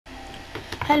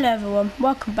Hello everyone,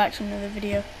 welcome back to another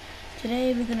video.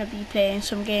 Today we're going to be playing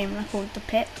some game called The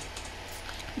Pit.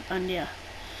 And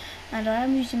I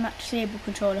am using Max Disable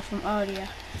controller from earlier.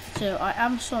 So I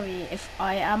am sorry if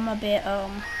I am a bit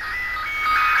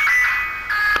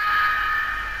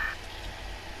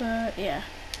but yeah.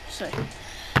 So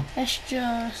let's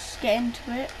just get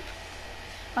into it.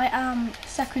 I am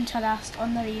second to last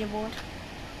on the leaderboard.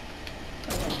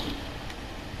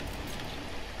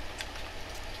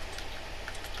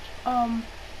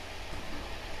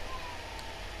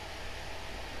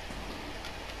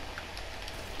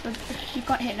 You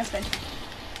can't hit nothing.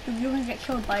 You're gonna get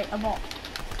killed by a bot.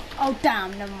 Oh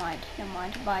damn, never mind,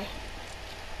 bye.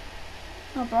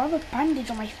 No bro, I have a bandage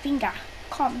on my finger.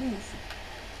 Can't move.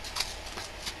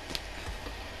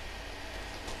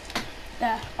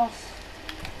 There, off.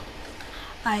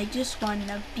 I just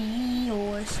wanna be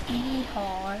your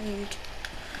sweetheart.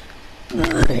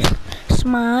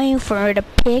 Smile for the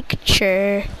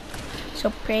picture. So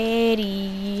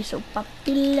pretty, so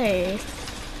popular.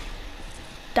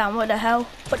 Damn, what the hell?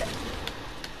 What the...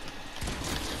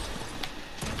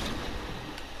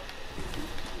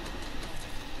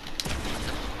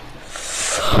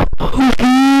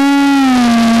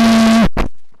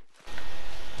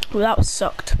 Well, that was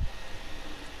sucked.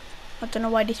 I don't know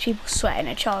why these people sweat in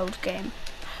a child game.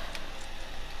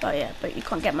 But yeah, but you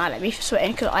can't get mad at me for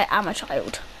sweating because I am a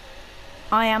child.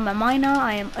 I am a minor,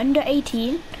 I am under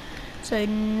 18, so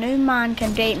no man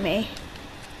can date me.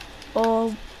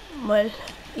 Or, well,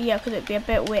 yeah, because it'd be a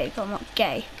bit weird because I'm not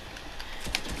gay.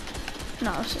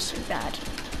 No, it's just so bad.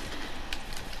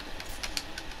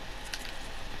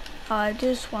 I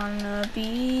just wanna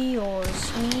be your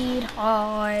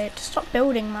sweetheart. Stop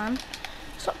building, man.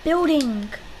 Stop building.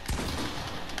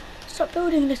 Stop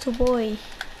building, little boy.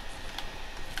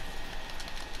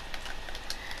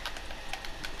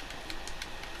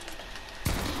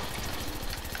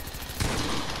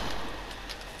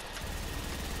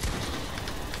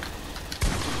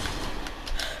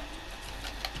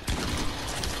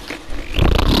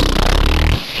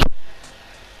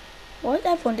 Why is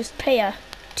everyone just player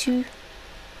 2?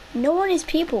 No one is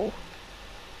people.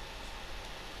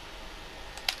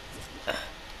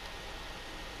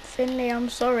 Finley, I'm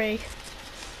sorry.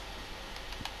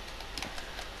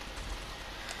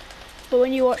 But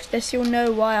when you watch this, you'll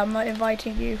know why I'm not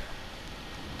inviting you.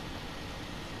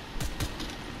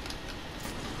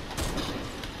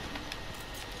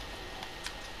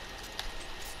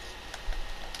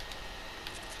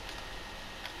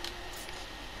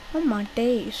 Oh my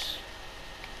days.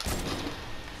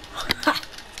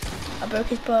 I broke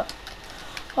his butt.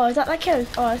 Oh, is that kid?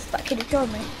 Oh, it's that kid who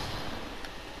killed me.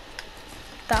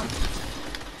 Damn.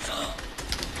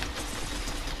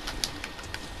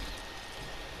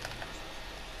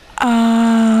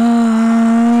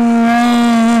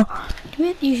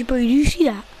 Bro, you see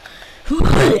that?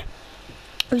 I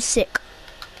was sick.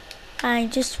 I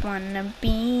just wanna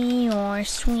be your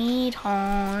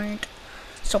sweetheart.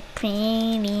 So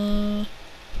pretty.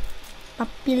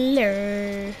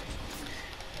 Popular.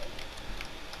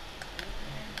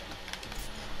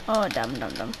 Oh, dumb.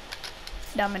 Dumb.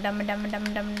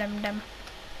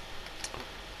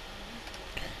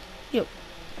 Yo.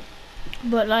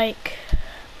 But like,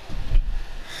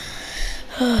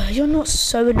 you're not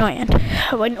so annoying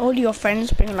when all your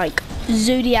friends bring like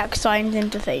zodiac signs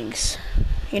into things,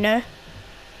 you know?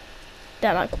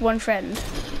 They're like one friend.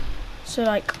 So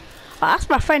like, I asked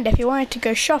my friend if he wanted to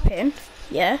go shopping,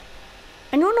 yeah?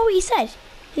 And you wanna know what he said?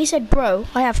 He said, bro,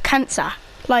 I have cancer.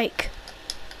 Like,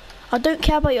 I don't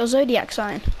care about your zodiac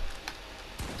sign.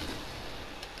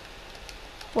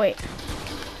 Wait.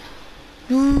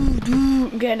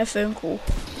 I'm getting a phone call.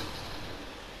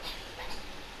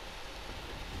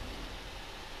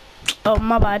 Oh,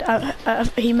 my bad.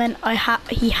 He meant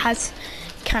he has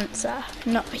cancer.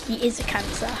 Not he is a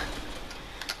cancer.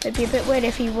 It'd be a bit weird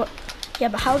if he were. Yeah,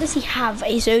 but how does he have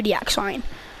a zodiac sign?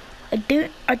 I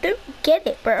don't get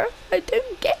it, bro. I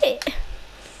don't get it.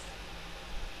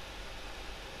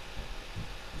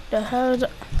 The hell is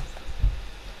it?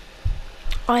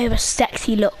 I have a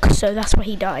sexy look, so that's why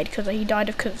he died. Because he died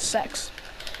because of sex.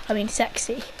 I mean,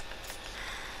 sexy.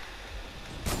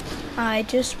 I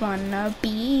just wanna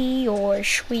be your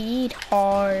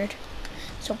sweetheart.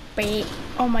 So big.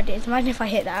 Oh my days! Imagine if I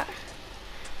hit that.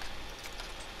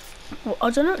 Well, I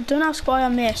don't know. Don't ask why I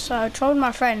missed. I told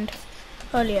my friend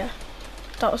earlier.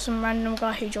 That was some random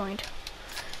guy who joined.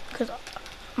 Because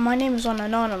my name is on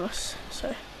anonymous.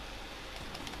 So.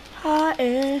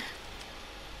 Hi.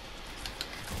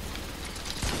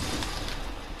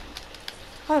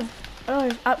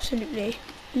 I've absolutely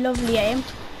lovely aim.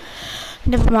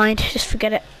 Never mind, just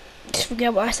forget it. Just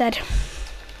forget what I said.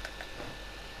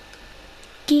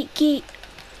 Geek, geek.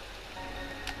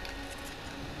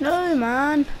 No,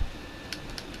 man.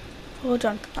 Hold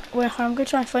on. Wait, I'm gonna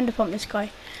try and thunder pump this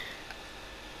guy.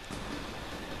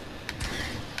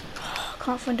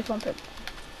 Can't thunder pump him.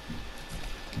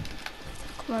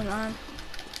 Come on, man.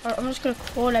 I'm just gonna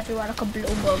crawl everywhere like a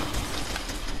little bug.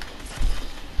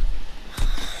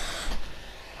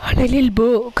 A little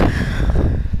bug.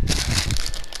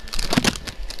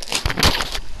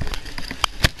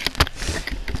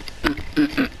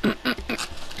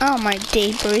 Oh my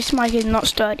day, bro. This mic is not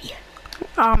sturdy.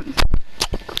 I'm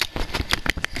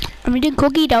eating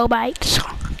cookie dough bites.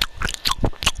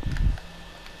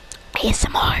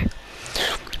 ASMR.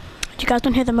 You guys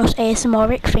don't hear the most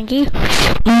ASMR-ic thingy?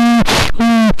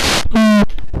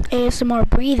 ASMR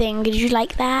breathing. Did you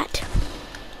like that?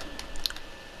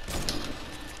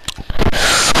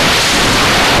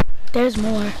 There's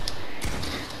more.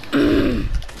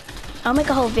 I'll make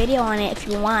a whole video on it if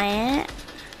you want.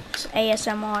 It's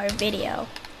ASMR video.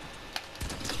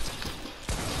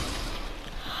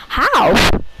 How?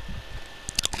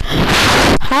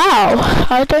 How?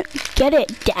 I don't get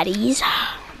it, daddies.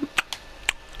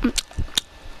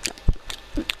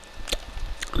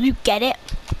 You get it?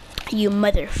 You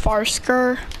mother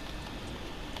farsker.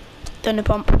 Thunder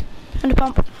pump. Thunder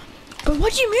pump. But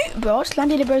what'd you move, bro? I just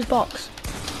landed in bro's box.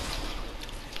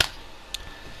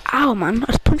 Ow, man. I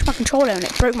just punched my controller and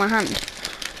it broke my hand.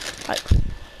 Like.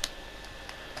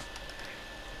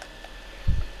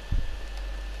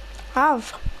 I have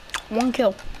 1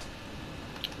 kill.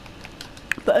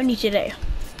 But only today.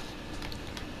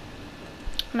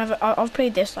 I've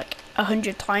played this like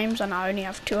 100 times and I only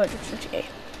have 258.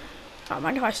 Oh,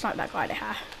 mind if I snipe that guy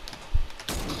there?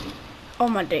 Oh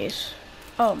my days.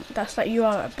 Oh, that's like you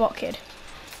are a bot kid.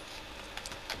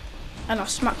 And I'll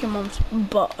smack your mom's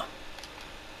butt.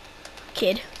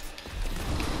 Kid.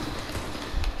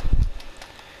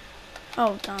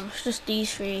 Oh damn, it's just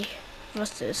these three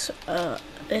versus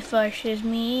versus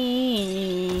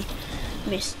me,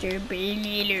 Mr.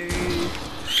 Billy Lou.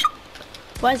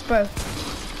 Where's bro?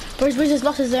 Bro's just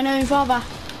lost his own father.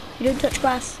 He don't touch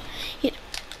grass.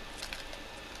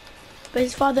 But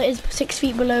his father is 6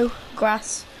 feet below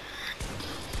grass.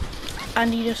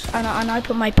 And he just and I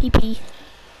put my pee-pee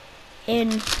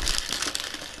in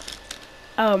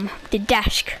the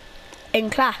desk in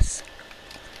class.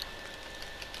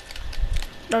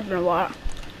 I don't know what.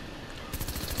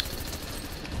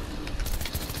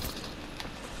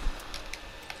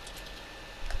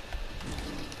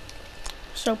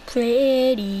 So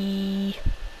pretty,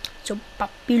 so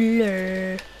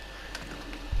popular.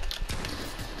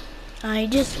 I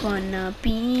just wanna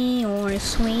be your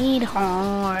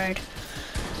sweetheart.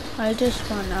 I just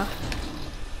wanna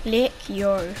lick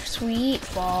your sweet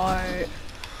fart.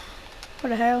 What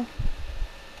the hell?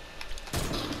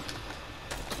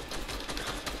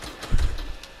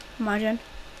 Imagine.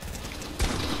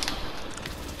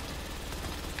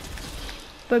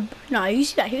 But no, you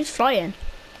see that? He was flying.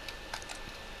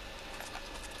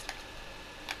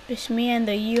 It's me and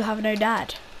the you have no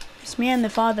dad. It's me and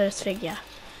the father's figure.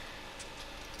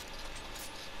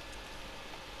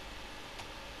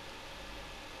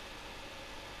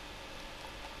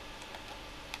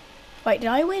 Wait, did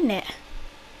I win it?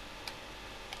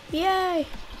 Yay!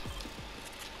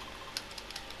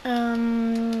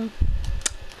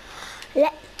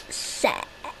 Let's set.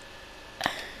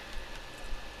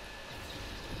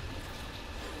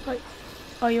 Like,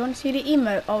 oh, you want to see the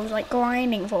emote I was like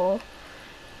grinding for?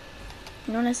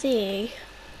 You want to see?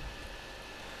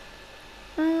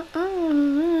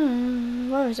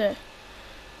 Where is it?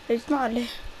 It's not a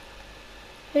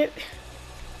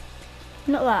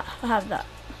not that. I have that.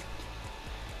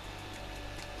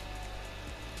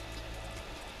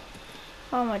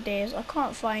 Oh my days, I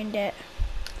can't find it.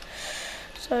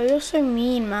 So you're so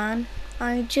mean, man.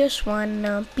 I just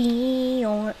wanna be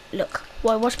your look.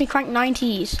 Well, watch me crank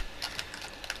 90s.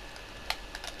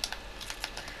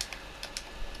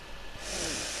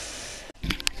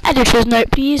 Editor's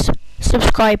note, please.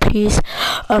 Subscribe, please.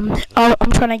 I'm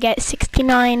trying to get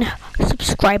 69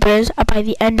 subscribers by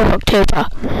the end of October.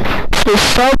 So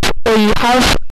sub or you have